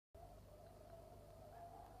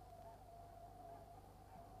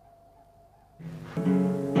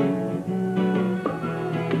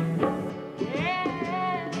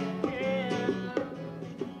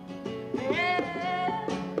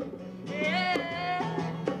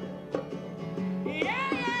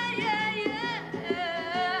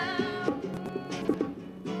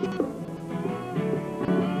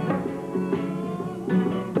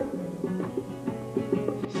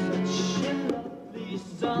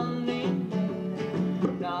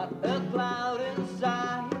Not a cloud in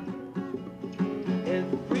sight.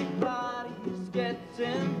 Everybody's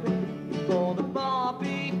getting ready for the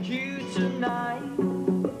barbecue tonight.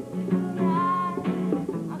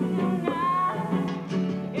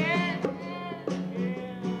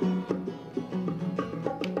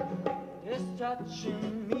 It's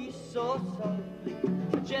touching me so softly,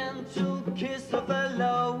 a gentle kiss of a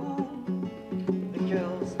love. The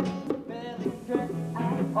girls barely dress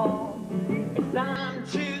at all. It's time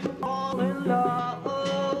to fall in love.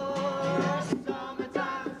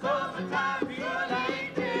 Summertime, summertime, feel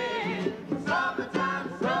like this. Summertime,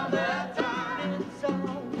 summertime, it's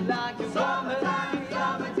all like a summertime,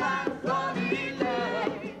 summertime, sunny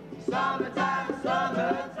love. Summertime,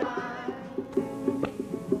 summertime.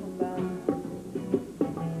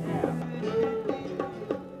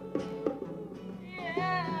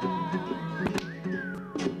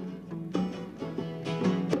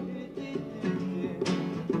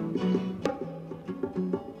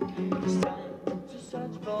 It's time to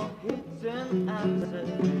search for hidden answers,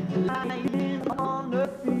 lying on the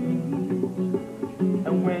beach.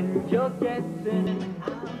 And when you're getting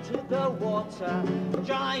out of the water,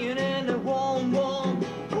 drying in a warm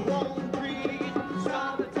breeze.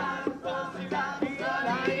 Summertime, summertime, feel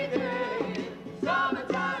like this.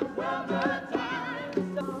 Summertime, summertime,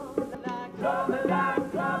 it's all like summertime,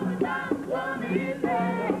 summertime, sunny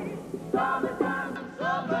day. Summertime,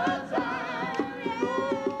 summertime.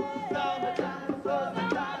 Summertime,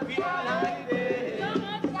 summertime, feel like this.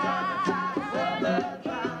 Summertime,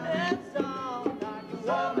 summertime, it's all like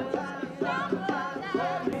summertime, summertime,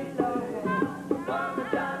 sunny day.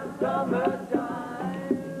 Summertime, summertime.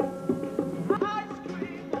 Ice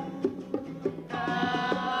cream.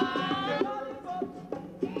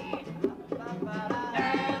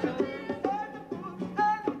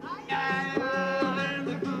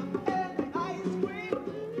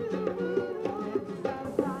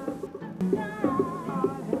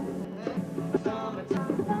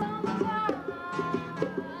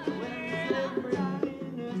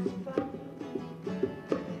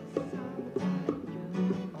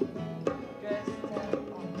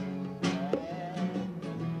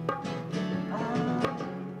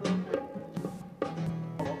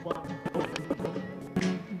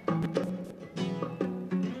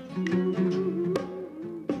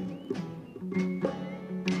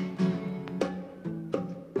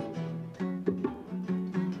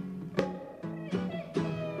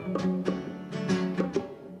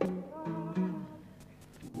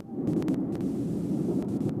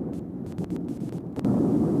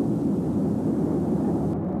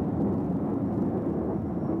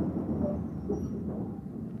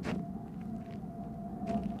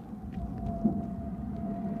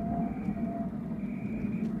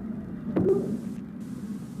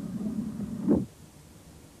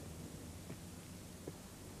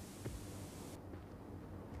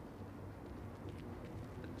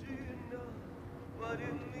 Do you know what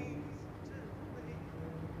it means to me?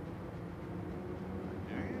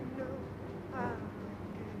 Do you know how it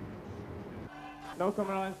Nå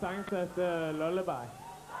kommer der en sang som heter Lullaby.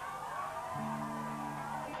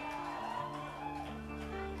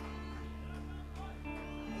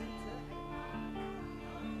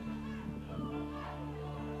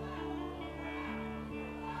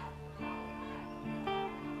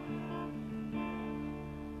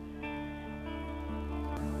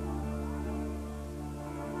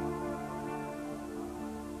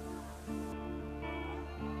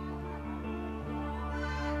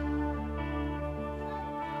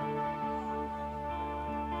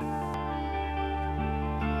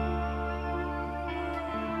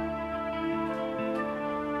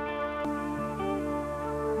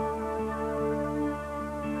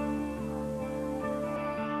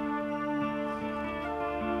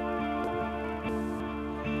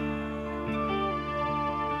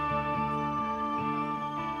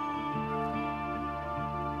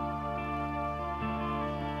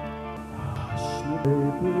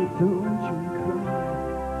 Baby, don't you cry.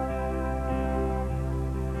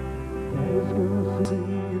 Daddy's gonna sing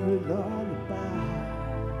you a lullaby.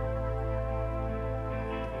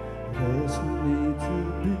 There's no need to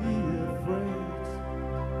be afraid,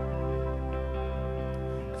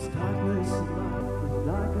 'cause darkness in life is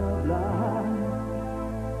like a blind.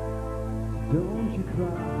 Don't you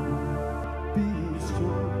cry, be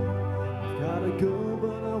strong. I've gotta go,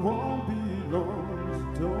 but I won't be long. So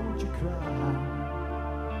don't you cry.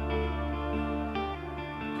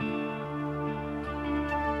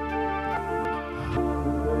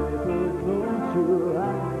 Baby, close your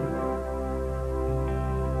eyes.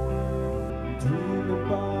 Dream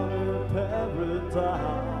about a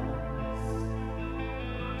paradise.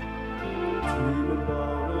 Dream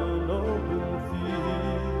about an open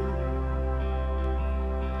field.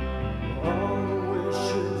 All the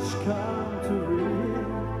wishes come to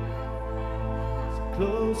real. So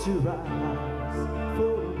close your eyes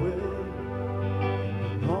for a way.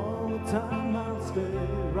 And all the time I'll stay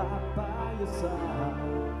right by your side.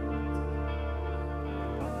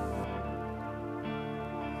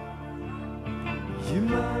 You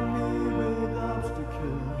mind me with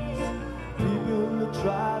obstacles, people that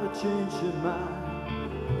try to change your mind.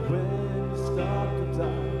 When you start to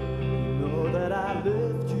die, you know that I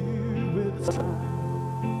left you with a sign.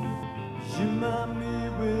 You mind me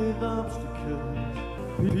with obstacles,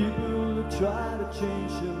 people that try to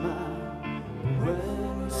change your mind.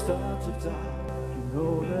 When you start to die, you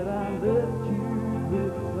know that I left you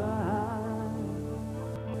with a sign.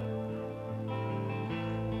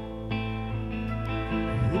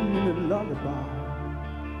 Hidden in a lullaby.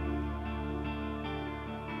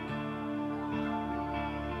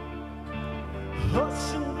 Hush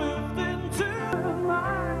and drift into the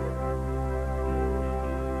night.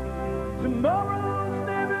 Tomorrow's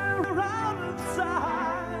never out of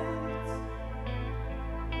sight.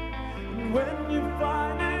 And when you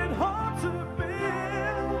find it hard to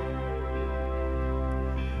bear,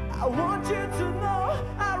 I want you to know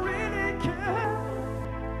I really care.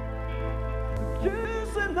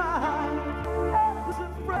 Use the night as a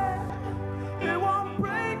friend. It won't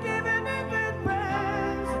break even if it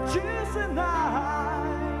bends. Choose the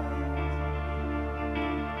night.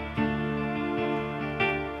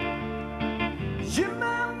 You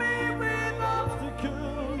mind me with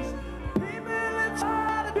obstacles, people that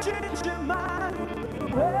try to change your mind.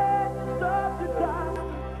 When you start to die,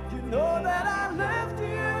 you know that I left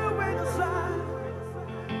you with a sign.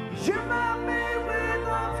 You mind me with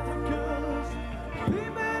obstacles,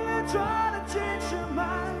 people that try to change your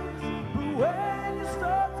mind. But when you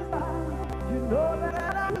start to die, you know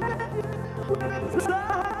that I left you with a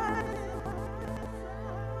sign.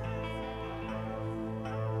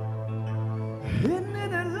 Hidden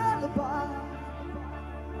in a lullaby.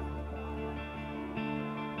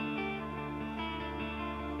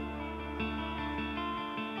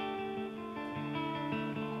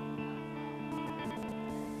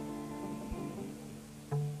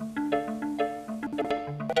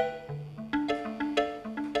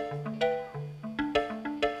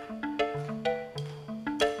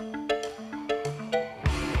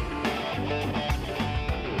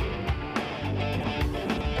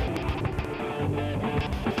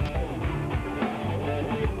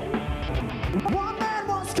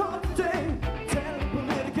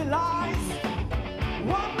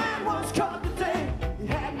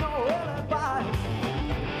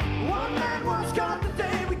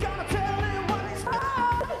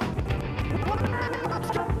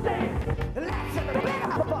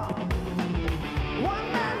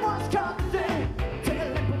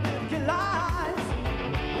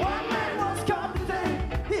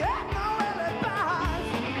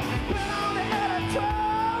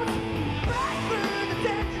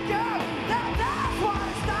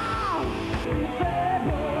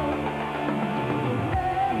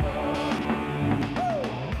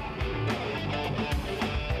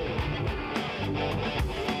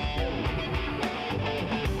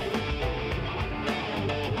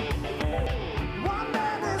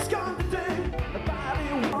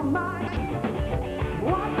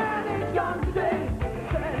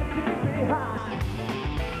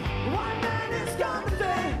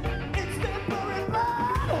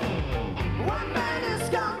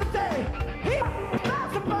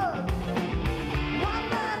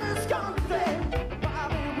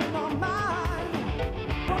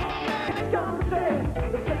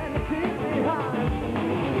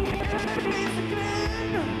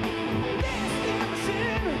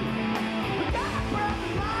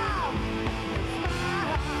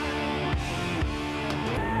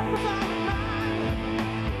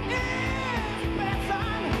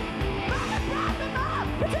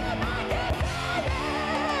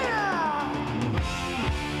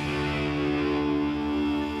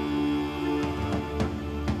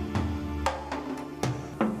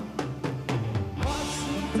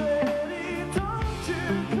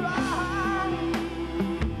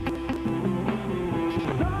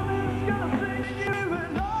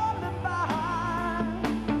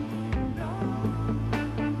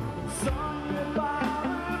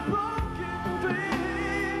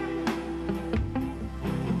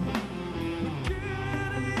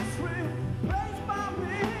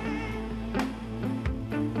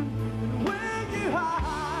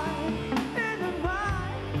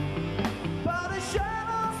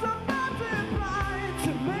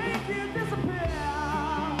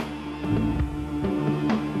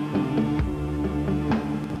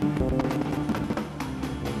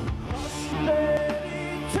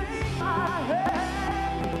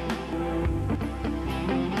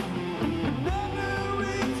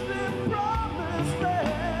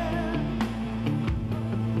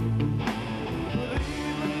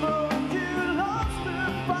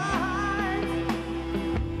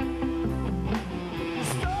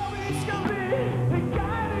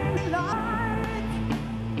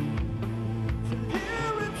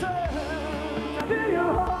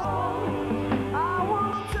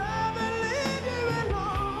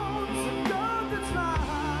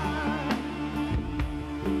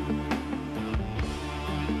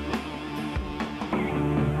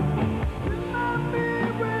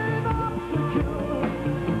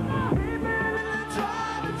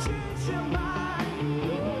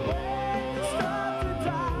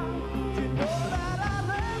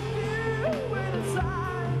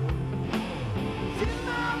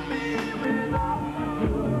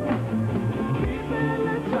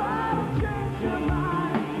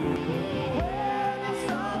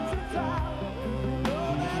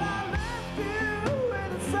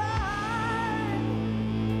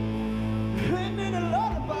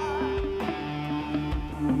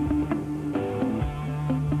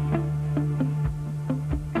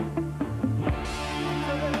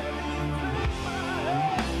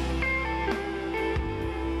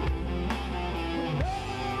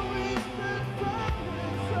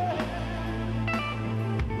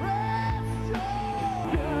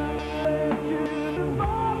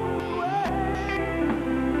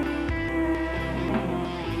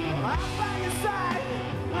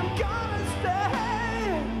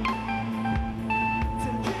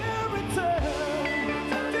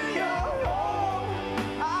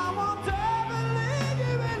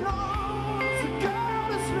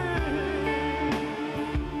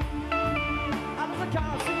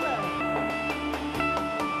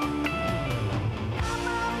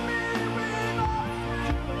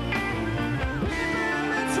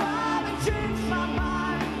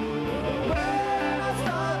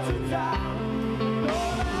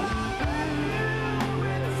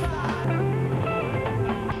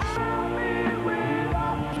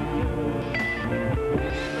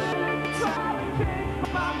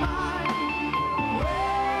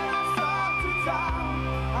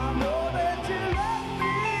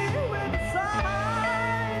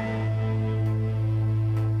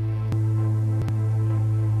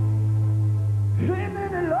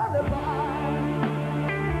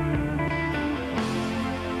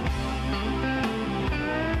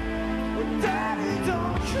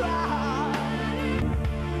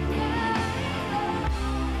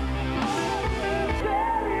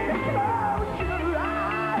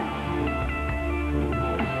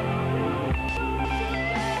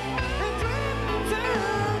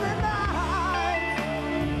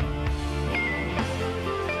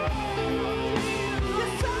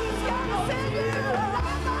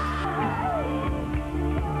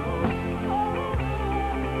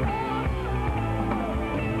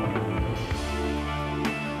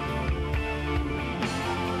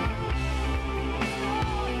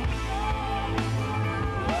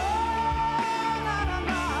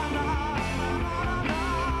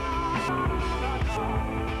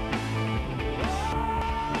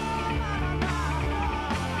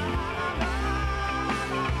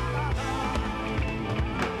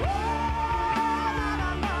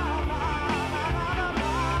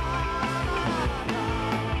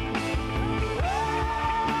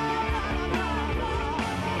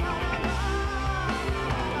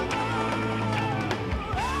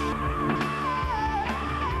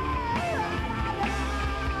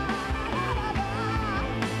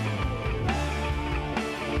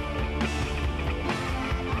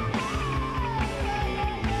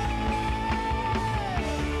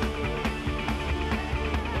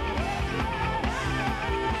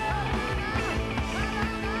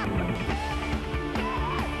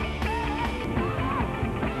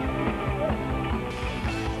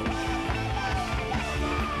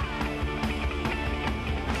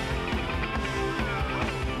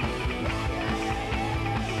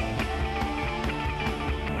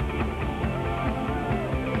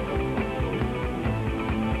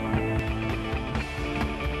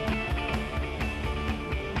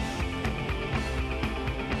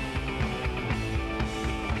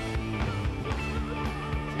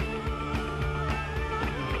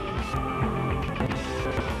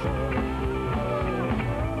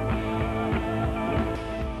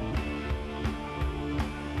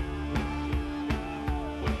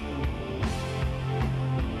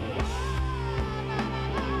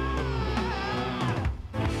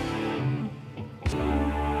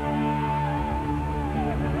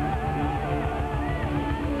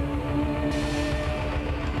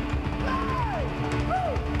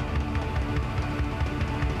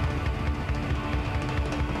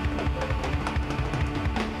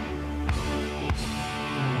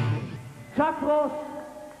 Takk for oss.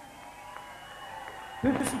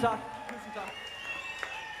 Tusen takk. Tusen takk.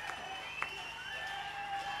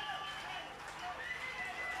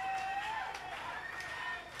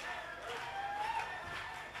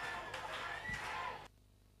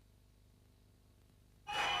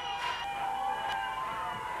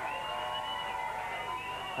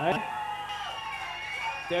 Hei.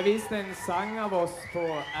 De har vist en sang av oss på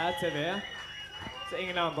RTV som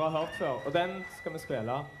ingen andre har hørt før, og den skal vi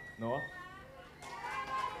spille nå.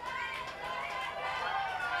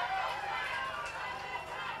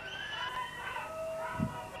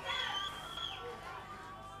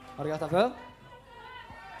 Har du hørt den før?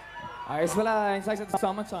 Jeg spiller en sang som heter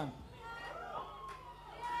Summertime.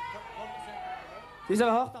 De som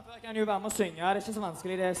har hørt den før, kan jo være med å synge. Det er ikke så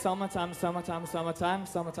vanskelig. Det er Summertime, Summertime, Summertime,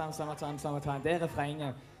 Summertime, Summertime, Summertime. Det er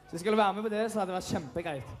refrenget. Så skulle du være med på det, så hadde det vært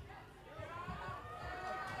kjempegreit.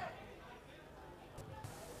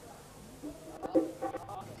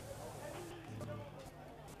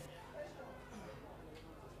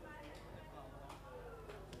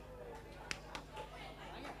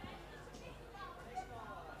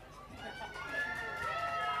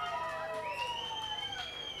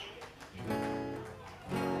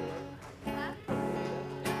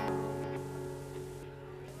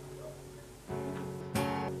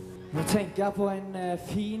 Nå tenker jeg på en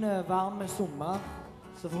fin, varm sommer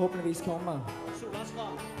som forhåpentligvis kommer.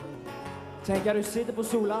 Tenker du sitter på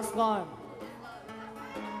Solastrand.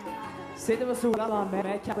 Sitter på Solastrand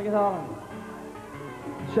med kappegitaren.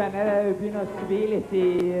 Kjenner det begynner å skvi litt i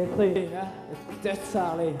trynet.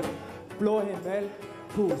 Dødsherlig. Blå himmel.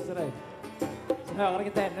 Koser deg. Så hører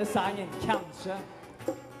dere denne sangen, kanskje.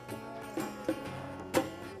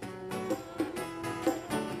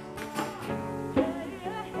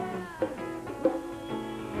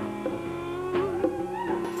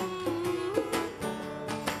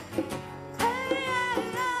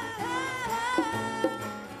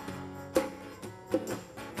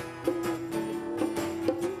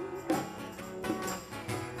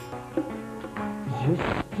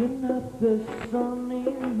 Just another sunny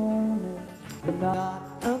morning,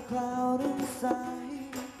 not a cloud in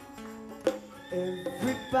sight.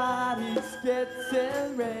 Everybody's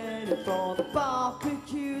getting ready for the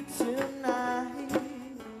barbecue tonight.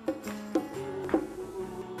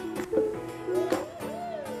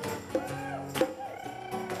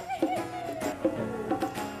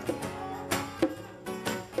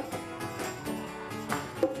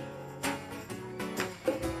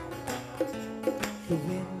 The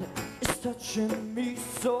wind is touching me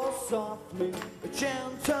so softly, a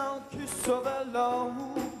gentle kiss of a love.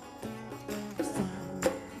 It's time to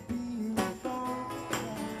be alone.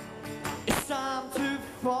 It's time to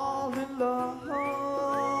fall in love.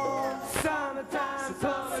 Summertime,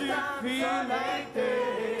 summertime, feel like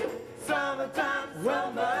this. Summertime,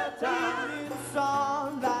 summertime, feeling's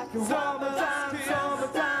all like a woman's kiss.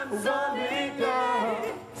 Summertime, summertime,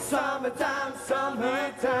 summertime, summertime.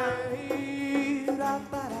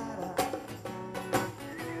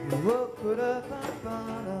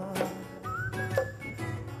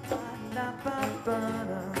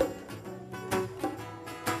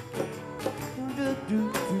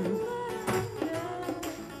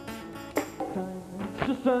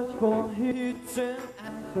 To search for hidden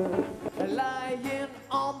answers, lying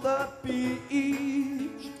on the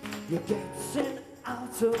beach. You're getting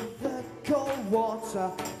out of the cold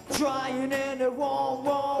water, drying in the warm,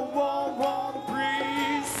 warm, warm, warm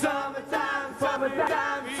breeze. Summertime,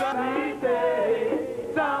 summertime, sunny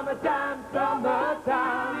day. Summertime,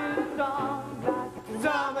 summertime.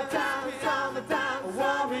 Summertime, summertime,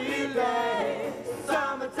 warm relay.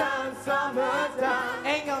 Summertime, summertime.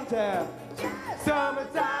 En gang til.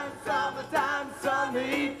 Summertime, summertime,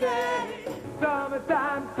 sunny day.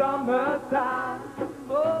 Summertime, summertime.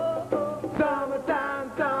 Oh, oh. Summertime,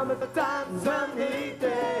 summertime, sunny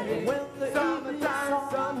day. When the summertime,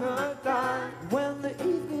 summertime. When the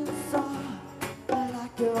evenings are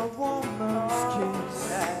like a woman's kiss.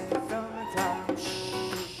 Summertime,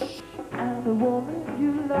 and the woman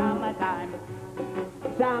you love. Summertime,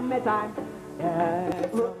 summertime, yeah.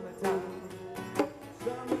 Summertime.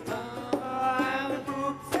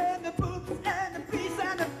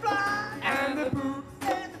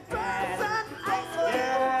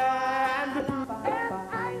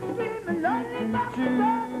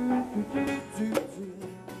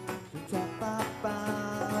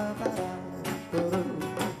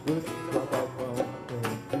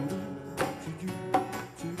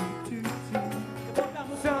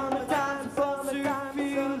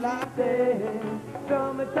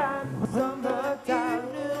 Summertime,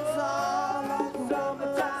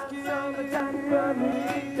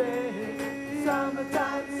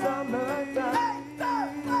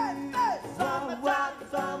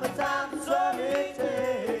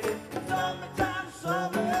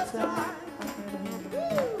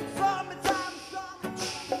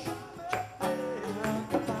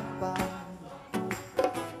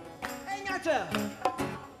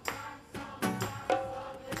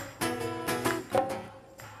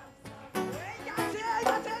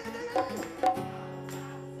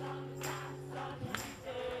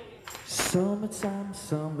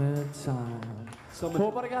 summertime.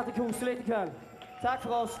 Håper dere har hatt det koselig i kveld. Takk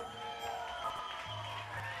for oss.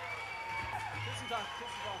 Tusen takk.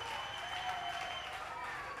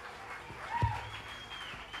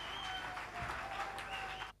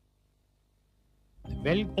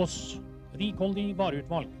 Velg oss. Rikholdig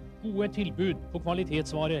vareutvalg, gode tilbud på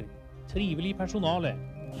kvalitetsvarer, trivelig personale.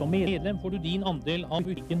 Som medlem får du din andel av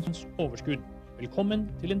butikkens overskudd. Velkommen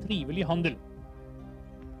til en trivelig handel.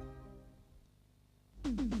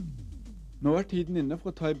 Nå er tiden inne for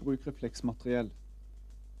å ta i bruk refleksmateriell.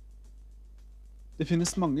 Det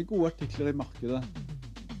finnes mange gode artikler i markedet.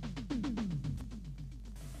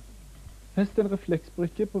 Fest en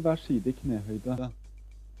refleksbrikke på hver side i knehøyde.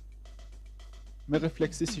 Med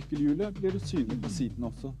refleks i sykkelhjulet blir du synlig på siden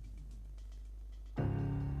også.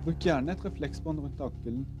 Bruk gjerne et refleksbånd rundt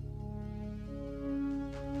ankelen.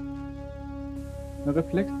 Med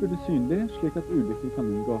refleks blir du synlig slik at ulykker kan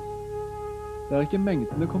unngås. Det er ikke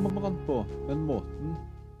mengden det kommer an på, men måten.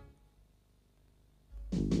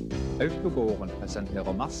 Autogården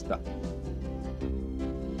presenterer Mazda.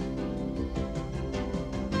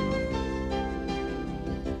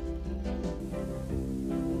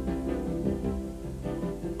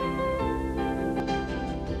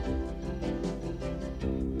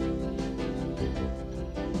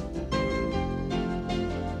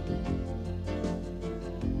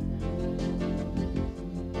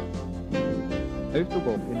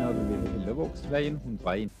 Autogården finner du ved Hillevågsveien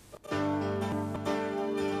 101.